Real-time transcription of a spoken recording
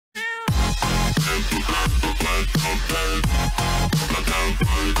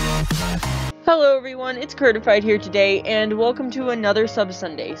Hello everyone, it's Curtified here today, and welcome to another Sub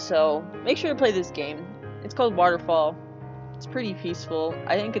Sunday. So, make sure to play this game. It's called Waterfall. It's pretty peaceful.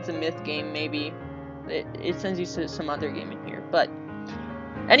 I think it's a myth game, maybe. It sends you to some other game in here. But,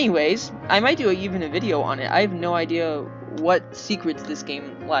 anyways, I might do even a video on it. I have no idea what secrets this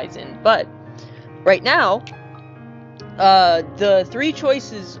game lies in. But, right now, the three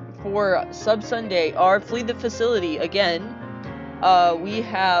choices for Sub Sunday are Flee the Facility again. We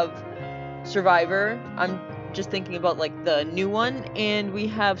have Survivor. I'm just thinking about like the new one, and we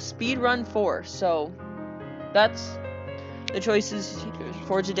have Speedrun 4. So that's the choices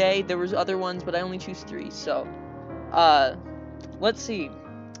for today. There was other ones, but I only choose 3. So let's see.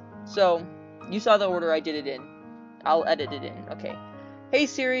 So you saw the order I did it in. I'll edit it in. Okay. Hey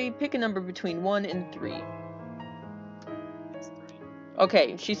Siri, pick a number between 1 and 3.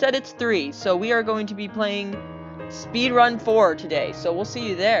 Okay, she said it's 3, so we are going to be playing Speedrun 4 today, so we'll see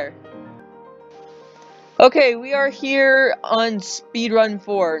you there. Okay, we are here on Speedrun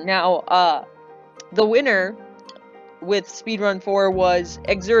 4. Now, the winner with Speedrun 4 was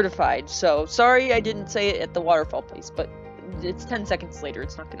Curtified, so sorry I didn't say it at the waterfall place, but it's 10 seconds later,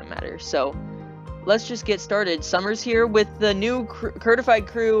 it's not gonna matter. So, let's just get started. Summer's here with the new Curtified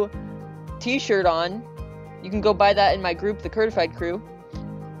Crew t-shirt on. You can go buy that in my group, the Curtified Crew.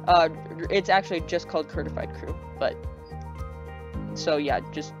 It's actually just called Curtified Crew, but so yeah,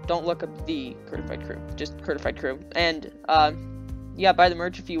 just don't look up the Curtified Crew, just Curtified Crew. And yeah, buy the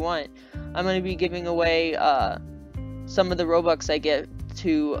merch if you want. I'm gonna be giving away some of the Robux I get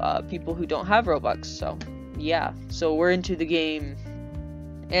to people who don't have Robux. So yeah, so we're into the game,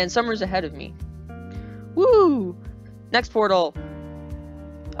 and Summer's ahead of me. Woo! Next portal.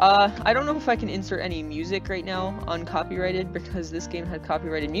 I don't know if I can insert any music right now uncopyrighted, because this game had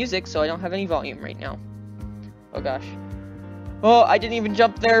copyrighted music, so I don't have any volume right now. Oh gosh. Oh, I didn't even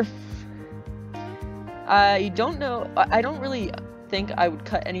jump there. I don't know. I don't really think I would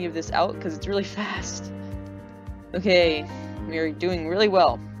cut any of this out, because it's really fast. Okay, we're doing really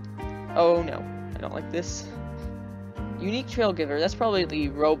well. Oh no, I don't like this. Unique Trail Giver, that's probably the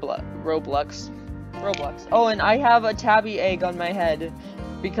Roblox. Oh, and I have a tabby egg on my head,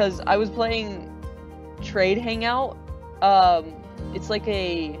 because I was playing Trade Hangout. It's like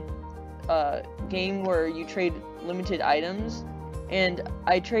a game where you trade limited items, and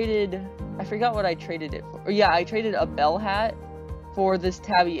I forgot what I traded it for. Or, yeah, I traded a bell hat for this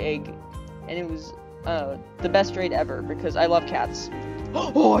tabby egg, and it was the best trade ever, because I love cats.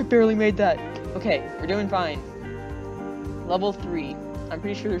 Oh, I barely made that. Okay, we're doing fine. Level 3. I'm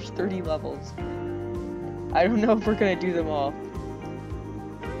pretty sure there's 30 levels. I don't know if we're gonna do them all.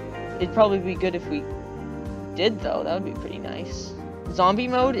 It'd probably be good if we did, though. That would be pretty nice. Zombie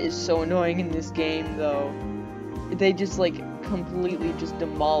mode is so annoying in this game, though. They just, like, completely just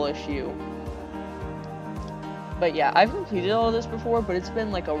demolish you. But yeah, I've completed all of this before, but it's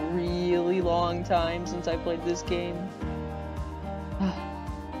been, like, a really long time since I played this game.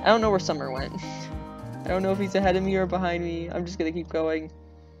 I don't know where Summer went. I don't know if he's ahead of me or behind me. I'm just gonna keep going.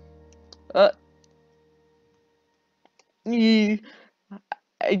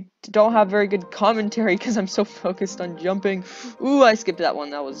 I don't have very good commentary because I'm so focused on jumping. Ooh, I skipped that one.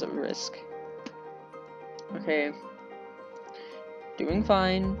 That was a risk. Okay. Doing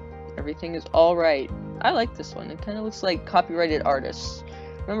fine. Everything is alright. I like this one. It kind of looks like Copyrighted Artists.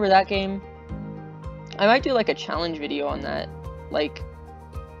 Remember that game? I might do like a challenge video on that. Like,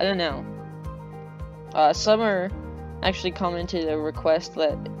 I don't know. Summer actually commented a request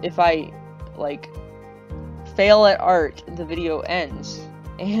that if I, like, fail at art, the video ends.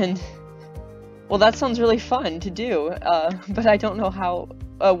 And, well, that sounds really fun to do, but I don't know how,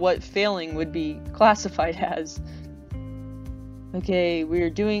 what failing would be classified as. Okay,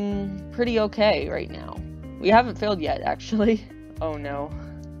 we're doing pretty okay right now. We haven't failed yet, actually. Oh no.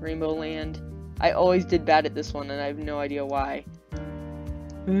 Rainbow Land. I always did bad at this one, and I have no idea why.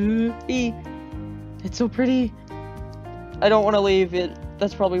 It's so pretty. I don't want to leave it.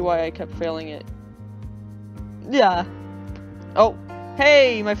 That's probably why I kept failing it. Yeah. Oh.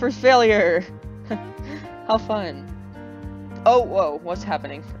 Hey, my first failure! How fun. Oh, whoa, what's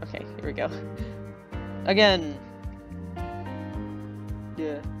happening? Okay, here we go. Again.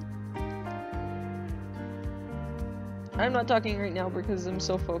 Yeah. I'm not talking right now because I'm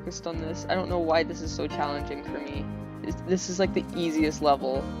so focused on this. I don't know why this is so challenging for me. This is like the easiest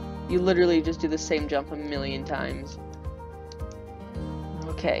level. You literally just do the same jump a million times.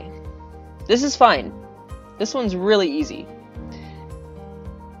 Okay. This is fine. This one's really easy.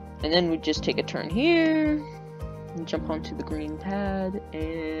 And then we just take a turn here, and jump onto the green pad,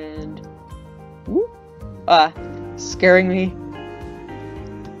 and whoop. It's scaring me.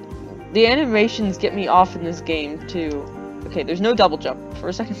 The animations get me off in this game, too. Okay, there's no double jump. For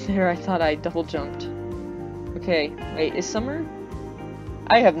a second there, I thought I double jumped. Okay, wait, is Summer?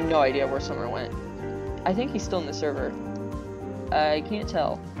 I have no idea where Summer went. I think he's still in the server. I can't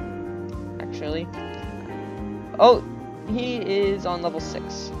tell, actually. Oh, he is on level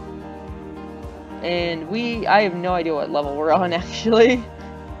 6. And I have no idea what level we're on, actually.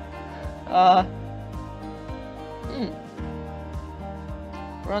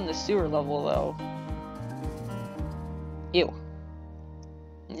 We're on the sewer level, though. Ew.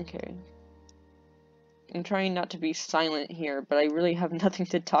 Okay. I'm trying not to be silent here, but I really have nothing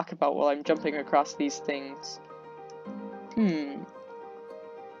to talk about while I'm jumping across these things.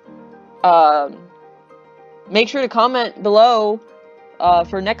 Make sure to comment below,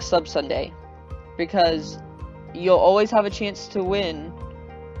 for next Sub Sunday, because you'll always have a chance to win.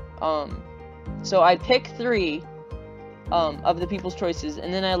 So I pick 3, of the people's choices,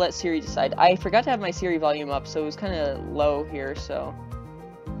 and then I let Siri decide. I forgot to have my Siri volume up, so it was kind of low here, so...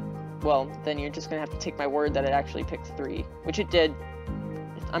 Well, then you're just gonna have to take my word that it actually picked 3, which it did.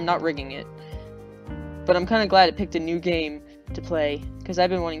 I'm not rigging it. But I'm kind of glad it picked a new game to play, because I've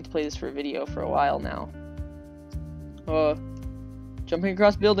been wanting to play this for a video for a while now. Jumping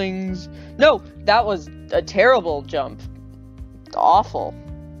across buildings. No! That was a terrible jump. Awful.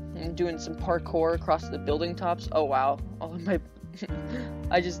 I'm doing some parkour across the building tops. Oh wow. All of my...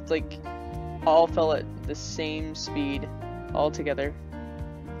 I just, like, all fell at the same speed. All together.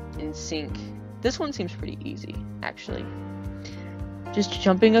 In sync. This one seems pretty easy, actually. Just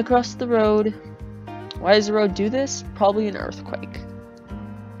jumping across the road. Why does the road do this? Probably an earthquake.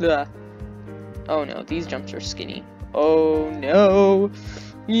 Ugh. Oh no, these jumps are skinny. Oh no.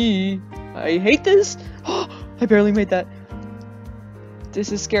 Eee. I hate this. I barely made that.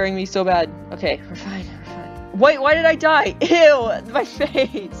 This is scaring me so bad. Okay, we're fine, we're fine. Wait, why did I die? Ew, my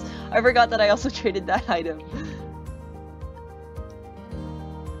face. I forgot that I also traded that item.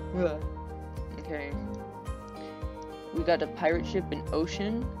 Ugh. Okay. We got a pirate ship in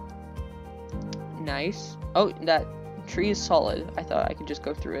ocean. Nice. Oh, that tree is solid. I thought I could just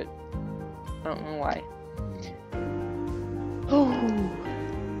go through it. I don't know why. Oh.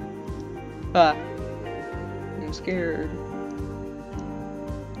 I'm scared.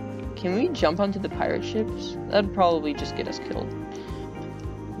 Can we jump onto the pirate ships? That'd probably just get us killed.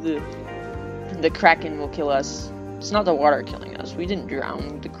 The Kraken will kill us. It's not the water killing us. We didn't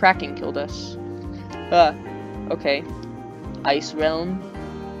drown. The Kraken killed us. Okay. Ice Realm.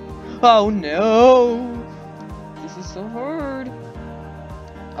 Oh no! This is so hard.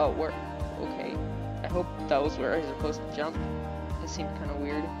 Oh, where? Okay. I hope that was where I was supposed to jump. That seemed kind of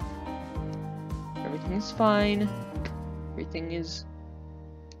weird. Everything's fine. Everything is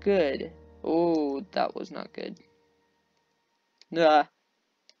good. Oh, that was not good. I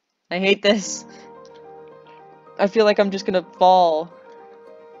hate this. I feel like I'm just gonna fall.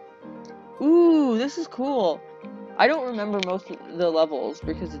 Ooh, this is cool. I don't remember most of the levels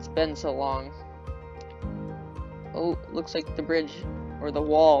because it's been so long. Oh, looks like the bridge or the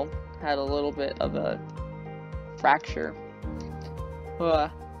wall had a little bit of a fracture.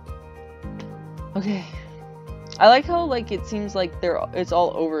 Okay. I like how, like, it seems like it's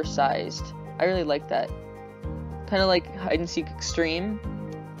all oversized. I really like that. Kind of like hide and seek extreme.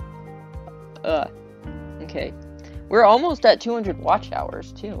 Okay. We're almost at 200 watch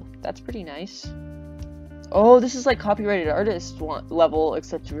hours too. That's pretty nice. Oh, this is like copyrighted artist level,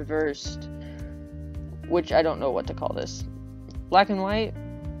 except reversed. Which I don't know what to call this. Black and white?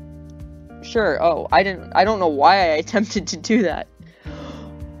 Sure. Oh, I don't know why I attempted to do that.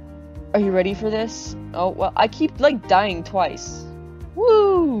 Are you ready for this? Oh, well, I keep, like, dying twice.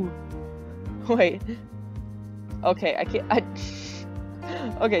 Woo! Wait. Okay, I can't,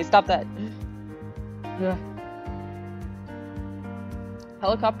 okay, stop that. Ugh.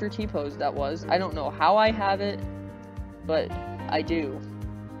 Helicopter T-pose, that was. I don't know how I have it, but I do.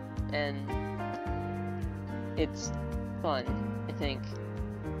 And it's fun, I think.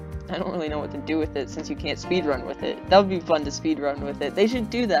 I don't really know what to do with it since you can't speedrun with it. That would be fun to speedrun with it. They should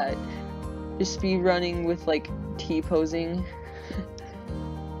do that. Just speedrunning with, like, T-posing.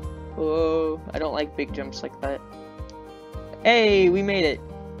 Whoa, I don't like big jumps like that. Hey, we made it.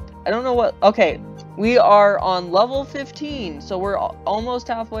 I don't know what... Okay, we are on level 15, so we're almost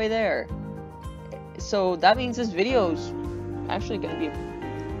halfway there. So that means this video's actually going to be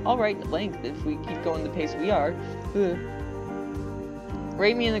alright length if we keep going the pace we are. Ugh.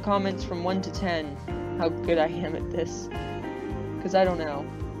 Rate me in the comments from 1 to 10 how good I am at this. Because I don't know.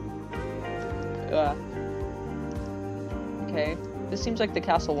 Okay. This seems like the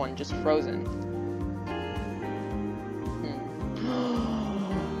castle one, just frozen.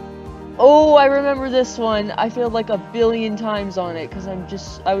 Oh, I remember this one. I failed like a billion times on it because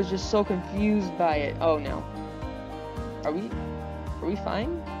I was just so confused by it. Oh no. Are we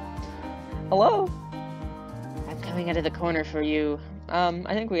fine? Hello? I'm coming out of the corner for you. I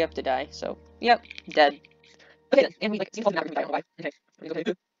think we have to die, so yep, dead. Okay then, and we like seem to die, I don't know why. Okay.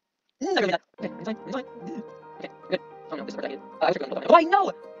 Okay. Not really that. Okay, I'm fine, I'm fine. Okay, good. Oh no, this is where I did. I was going to Oh I know!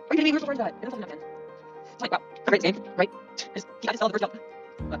 Are you kidding me? Where's the that? I'm not fucking again. It's like wow. Great game, right? I just fell the first jump.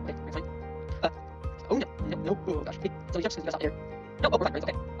 Okay, we're fine. Oh no, no, no, oh gosh. Okay, so he jumps because he got out here. No, oh, we're fine, right,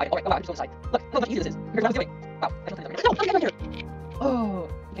 okay. Alright, oh wow, I'm just on the side. Look, how much easier this is. Here's what I was doing. Wow, I don't think that no, get out here! Oh,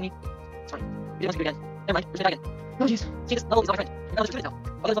 you me? It's fine. We don't have to do it again. Never mind, we're just gonna die again. Oh jeez, see this level is not my friend. We've got 2 minutes now.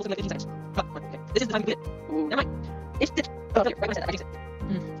 Oh, this level's gonna be like 15 seconds. Oh, okay. This is the time we complete it. Ooh, never mind. It's it. Oh, failure. Right when I said that, I jinxed it.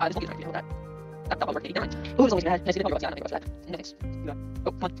 This won't be the time to hold that. That won't work, maybe. Never mind. Oh, it's always bad. Can I see the video? Yeah, I'm gonna go watch that. No, thanks.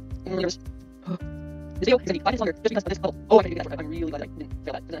 Oh, come on. I'm really nervous. This video is gonna be 5 minutes longer just because of this level. Oh, I can do that shortcut. I'm really glad that I didn't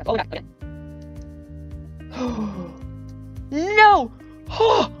fail that. Doesn't have to follow back again. No!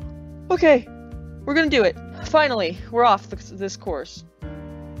 Okay, we're gonna do it. Finally, we're off this course.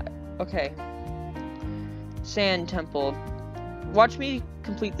 Okay. Sand Temple. Watch me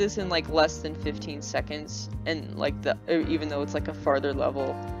complete this in like less than 15 seconds, and like even though it's like a farther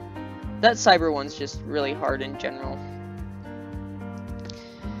level. That cyber one's just really hard in general.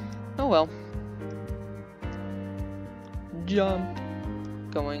 Oh well. Jump.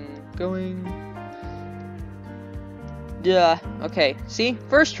 Going. Yeah, okay. See?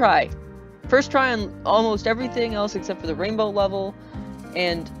 First try. First try on almost everything else except for the rainbow level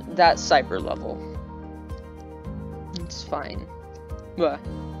and that cyber level. It's fine.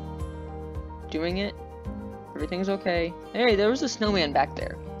 Doing it. Everything's okay. Hey, there was a snowman back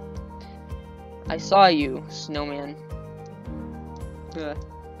there. I saw you, snowman.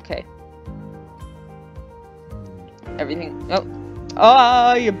 Okay. Everything.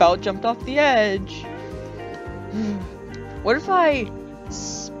 Oh, you about jumped off the edge. What if I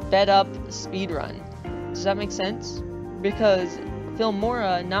sped up speedrun? Does that make sense? Because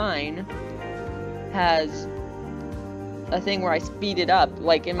Filmora 9 has a thing where I speed it up.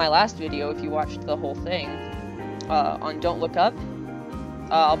 Like in my last video, if you watched the whole thing, on Don't Look Up,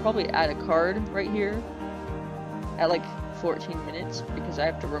 I'll probably add a card right here at like 14 minutes because I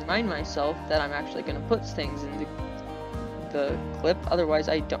have to remind myself that I'm actually going to put things in the clip, otherwise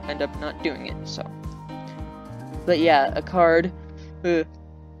I don't end up not doing it, so. But yeah, a card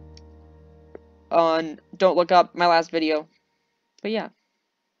on Don't Look Up, my last video. But yeah,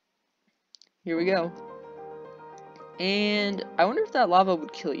 here we go. And I wonder if that lava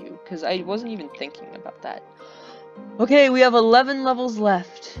would kill you, because I wasn't even thinking about that. Okay, we have 11 levels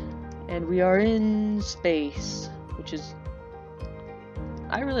left, and we are in space, which is...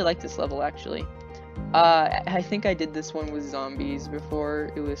 I really like this level, actually. I think I did this one with zombies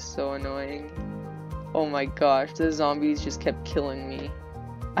before. It was so annoying. Oh my gosh, the zombies just kept killing me.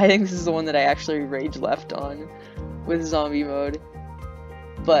 I think this is the one that I actually rage left on with zombie mode.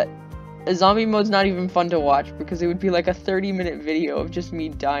 But zombie mode's not even fun to watch because it would be like a 30-minute video of just me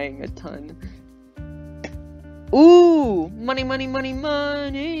dying a ton. Ooh! Money, money, money,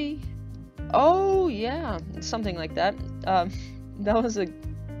 money! Oh, yeah. Something like that. That was a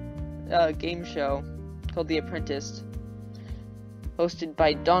game show called The Apprentice, hosted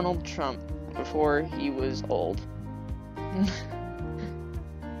by Donald Trump before he was old.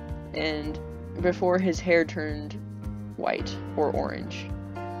 And before his hair turned white or orange.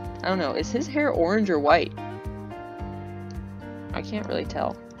 I don't know, is his hair orange or white? I can't really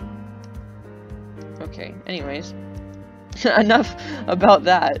tell. Okay, anyways. Enough about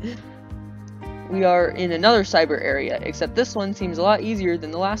that. We are in another cyber area, except this one seems a lot easier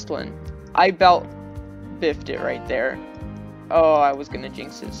than the last one. I about biffed it right there. Oh, I was gonna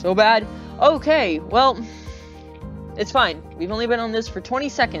jinx it so bad. Okay, well, it's fine. We've only been on this for 20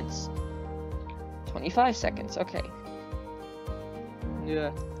 seconds. 25 seconds, okay.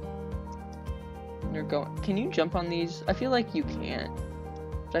 Yeah. You're going. Can you jump on these? I feel like you can't.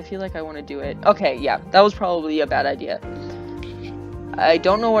 But I feel like I want to do it. Okay, yeah, that was probably a bad idea. I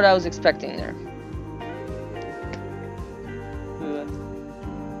don't know what I was expecting there.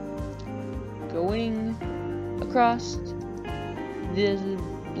 Going across the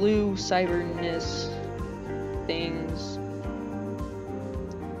blue cyberness things.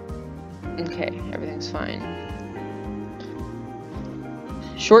 Okay, everything's fine.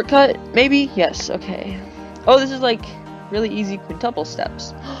 Shortcut, maybe? Yes, okay. Oh, this is like really easy quintuple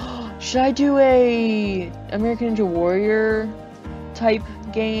steps. Should I do a American Ninja Warrior type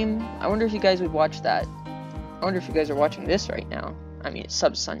game? I wonder if you guys would watch that. I wonder if you guys are watching this right now. I mean, it's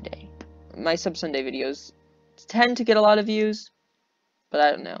Sub Sunday. My Sub Sunday videos tend to get a lot of views, but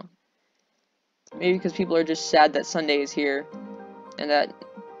I don't know. Maybe because people are just sad that Sunday is here, and that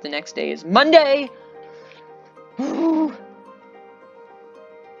the next day is Monday!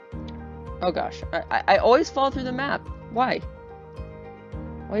 Oh gosh, I always fall through the map. Why?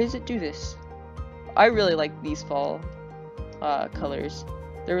 Why does it do this? I really like these fall colors.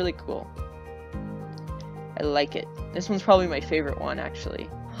 They're really cool. I like it. This one's probably my favorite one, actually.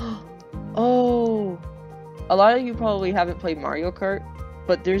 Oh! A lot of you probably haven't played Mario Kart,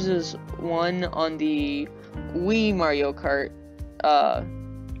 but there's this one on the Wii Mario Kart.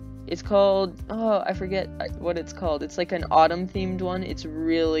 It's called... oh, I forget what it's called. It's like an autumn-themed one. It's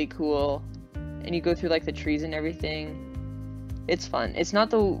really cool. And you go through, like, the trees and everything. It's fun. It's not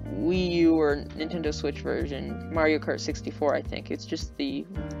the Wii U or Nintendo Switch version. Mario Kart 64, I think. It's just the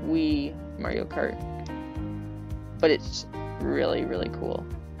Wii Mario Kart. But it's really, really cool.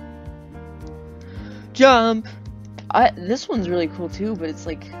 Jump! This one's really cool too, but it's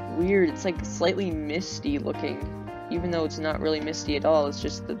like weird. It's like slightly misty looking. Even though it's not really misty at all, it's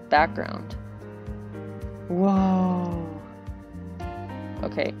just the background. Whoa!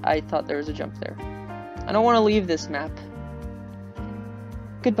 Okay, I thought there was a jump there. I don't want to leave this map.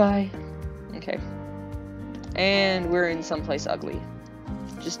 Goodbye. Okay. And we're in someplace ugly.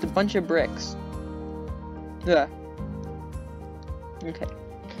 Just a bunch of bricks. Ugh. Okay.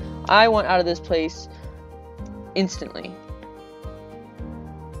 I want out of this place instantly.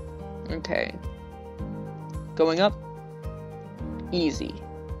 Okay. Going up. Easy.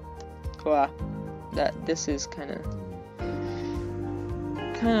 Wow. This is kind of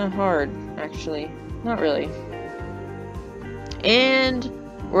hard, actually. Not really. And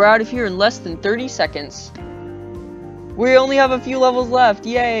we're out of here in less than 30 seconds. We only have a few levels left.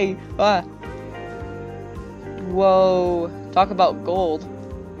 Yay! Ah. Whoa. Talk about gold.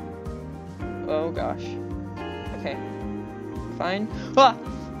 Oh gosh. Okay. Fine. Ah!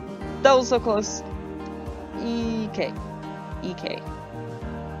 That was so close. EK. EK.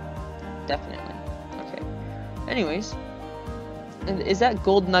 Definitely. Okay. Anyways. And is that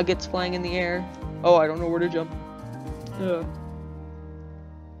gold nuggets flying in the air? Oh, I don't know where to jump. Ugh.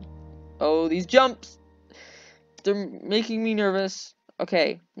 Oh, these jumps! They're making me nervous.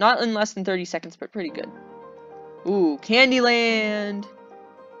 Okay. Not in less than 30 seconds, but pretty good. Ooh, Candyland!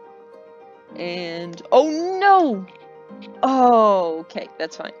 And... oh no! Oh, okay,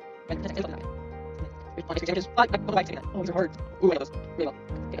 that's fine. Oh, these are hard. Ooh, I got those. Really well.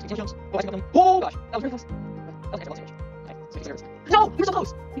 Okay, oh gosh, that was really close. Okay, I lost so much. Okay, no! You're so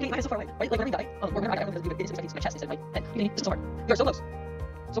close! You can't, so far away. Right? Like when I die, or when I die, I'm gonna do it into my chest instead of my head. You can't, this is so hard. You are so close.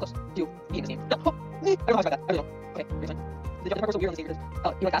 So close to being the same. No! Oh, I don't know how to fight that. I don't know. Okay, you're fine. The part was so weird on the scene because,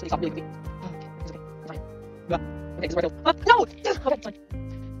 you like asked me to stop really quickly. Oh, okay, it's okay. I'm fine. Okay, this is where I go. No! Okay, it's fine.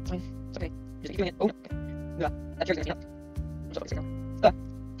 It's fine. It's okay. Just keep doing it. Oh, okay. That chair's gonna I'm so close right now.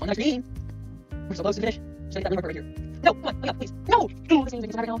 On the screen! We're so close to the finish. Should I get that marker right here? No! Come on! Oh, yeah, please! No! Ooh, this game's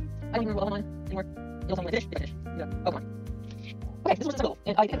making so hard right now. I don't even remember what I'm on anymore. You'll tell me when I finish. If I finish. Yeah. Oh, come on. Okay, this one's a level,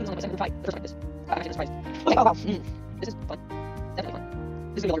 and I think this is only my second try. The first time this. I'm actually surprised. Okay, oh wow. This is fun. Definitely fun.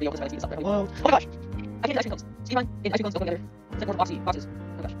 This is gonna be a longer video, this is why I speed this up. Whoa. Oh my gosh! I can't do ice cream cones. Speed run and ice cream cones go together. Set more boxes. Oh my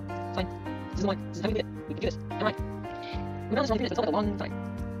gosh. It's fine. This is the one. This is how we do it. We can do this. Never mind. We've done this for only 3 minutes, but it's felt like a long time.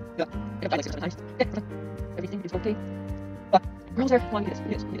 Yeah. I have died like 6 times. Okay, everything is okay. We're almost there. Come on, we can do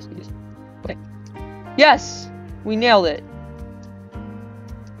this. We can do this. We can do this. Okay. Yes! We nailed it.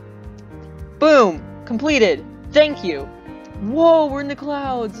 Boom! Completed. Thank you. Whoa, we're in the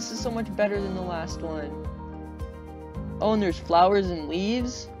clouds. This is so much better than the last one. Oh, and there's flowers and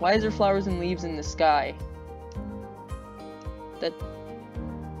leaves? Why is there flowers and leaves in the sky? That...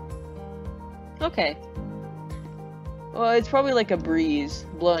 okay. Well, it's probably like a breeze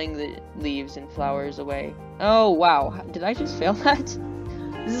blowing the leaves and flowers away. Oh, wow. Did I just fail that?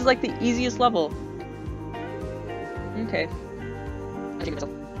 This is like the easiest level. Okay. I take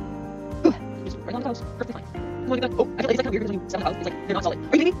myself. Just right on the house. Perfectly fine. Oh, I feel like it's like kind of weird when you sound out. It's like they're not solid. Are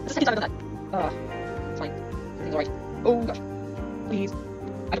you kidding me? This is the second time I've done that. It's fine. Everything's alright. Oh gosh. Please.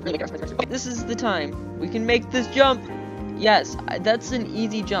 I don't really care. Okay, this is the time. We can make this jump. Yes, that's an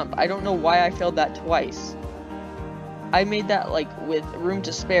easy jump. I don't know why I failed that twice. I made that like with room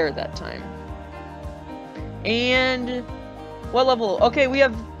to spare that time. And what level? Okay, we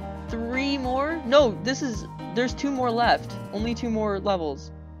have 3 more. No, there's 2 more left. Only 2 more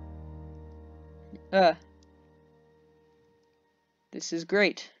levels. This is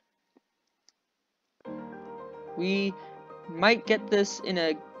great. We might get this in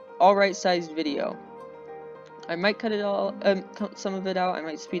a alright sized video. I might cut it all, some of it out. I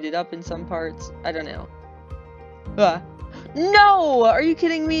might speed it up in some parts. I don't know. No! Are you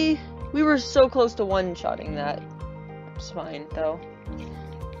kidding me? We were so close to one-shotting that. It's fine, though.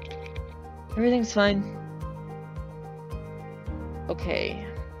 Everything's fine. Okay.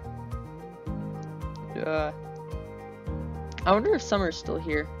 I wonder if Summer's still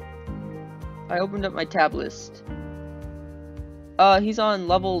here. I opened up my tab list. He's on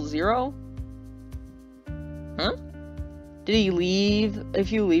level 0? Huh? Did he leave?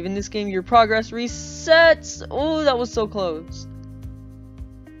 If you leave in this game, your progress resets! Oh, that was so close.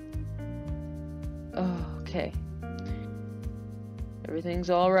 Oh, okay. Everything's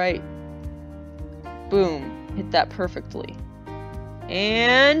alright. Boom. Hit that perfectly.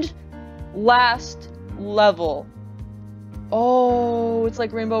 And last level. Oh, it's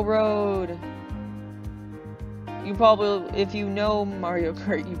like Rainbow Road. You probably, if you know Mario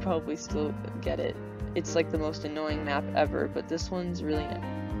Kart, you probably still get it. It's like the most annoying map ever, but this one's really nice.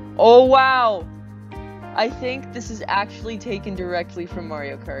 Oh, wow! I think this is actually taken directly from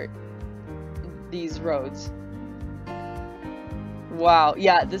Mario Kart. These roads. Wow,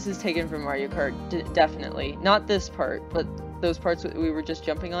 yeah, this is taken from Mario Kart, definitely. Not this part, but those parts that we were just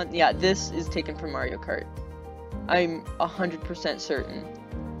jumping on. Yeah, this is taken from Mario Kart. I'm 100% certain.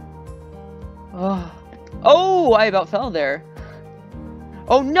 Oh. Oh, I about fell there.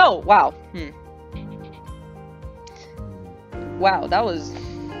 Oh no! Wow. Wow, that was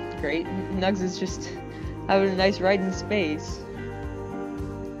great. Nugs is just having a nice ride in space.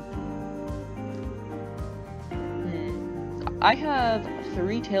 I have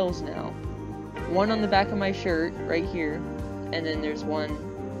 3 tails now. One on the back of my shirt, right here. And then there's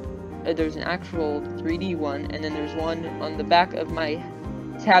one... there's an actual 3D one. And then there's one on the back of my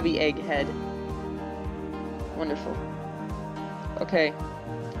tabby egg head. Wonderful. Okay.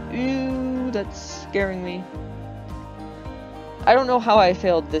 Ooh, that's scaring me. I don't know how I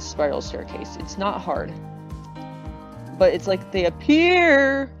failed this spiral staircase. It's not hard. But it's like they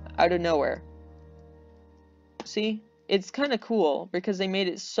appear out of nowhere. See? It's kind of cool because they made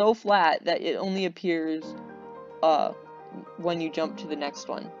it so flat that it only appears when you jump to the next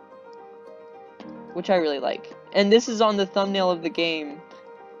one. Which I really like. And this is on the thumbnail of the game.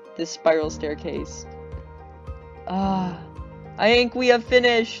 This spiral staircase. I think we have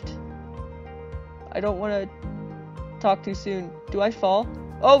finished. I don't want to talk too soon. Do I fall?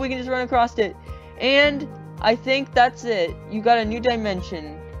 Oh, we can just run across it. And I think that's it. You got a new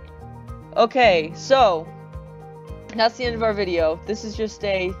dimension. Okay, so that's the end of our video. This is just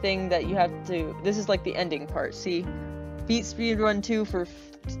a thing that you have to... This is like the ending part. See? Beat speedrun 2 for...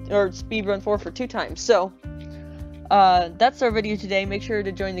 Or speedrun 4 for 2 times. So, that's our video today. Make sure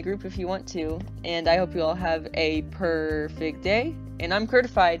to join the group if you want to. And I hope you all have a perfect day. And I'm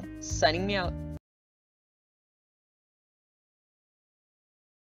Curtified, signing me out.